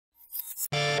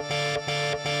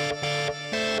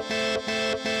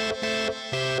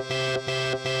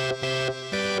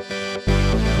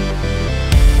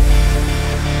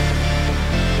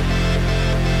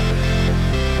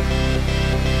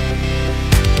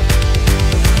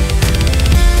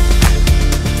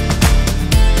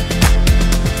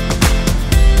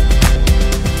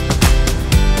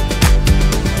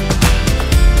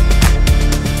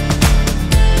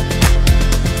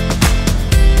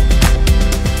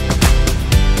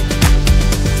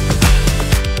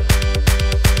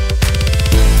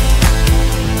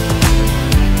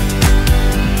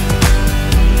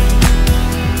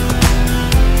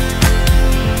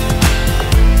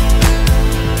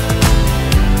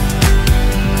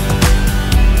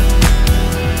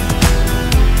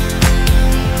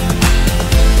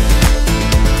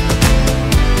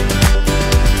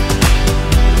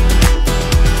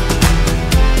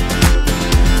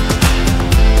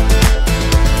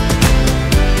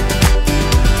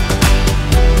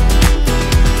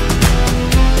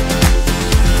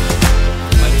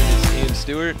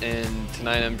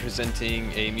I'm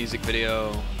presenting a music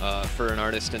video for an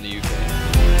artist in the UK.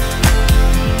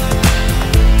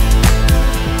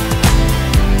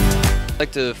 I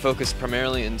like to focus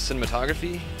primarily in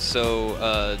cinematography,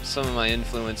 so some of my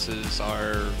influences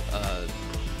are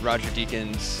Roger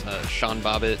Deakins, Sean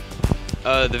Bobbitt.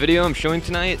 The video I'm showing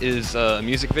tonight is a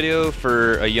music video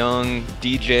for a young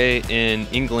DJ in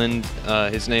England.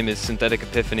 His name is Synthetic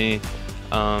Epiphany.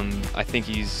 I think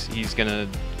he's gonna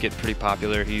get pretty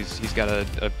popular. He's got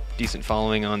a decent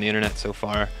following on the internet so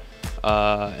far,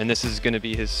 and this is gonna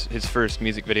be his first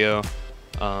music video.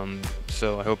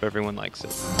 So I hope everyone likes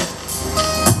it.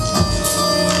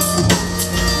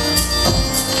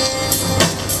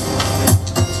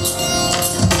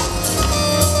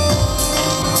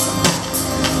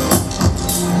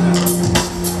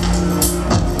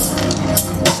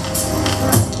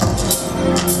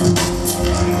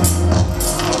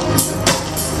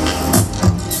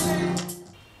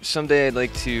 Someday I'd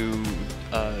like to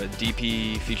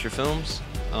DP feature films,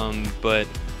 but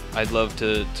I'd love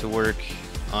to work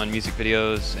on music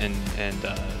videos and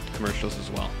commercials as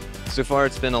well. So far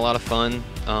it's been a lot of fun.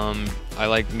 I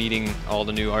like meeting all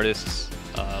the new artists,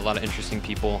 a lot of interesting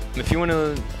people. If you want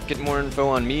to get more info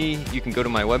on me, you can go to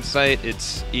my website.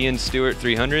 It's Ian Stewart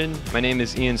 300. My name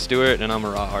is Ian Stewart and I'm a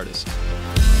raw artist.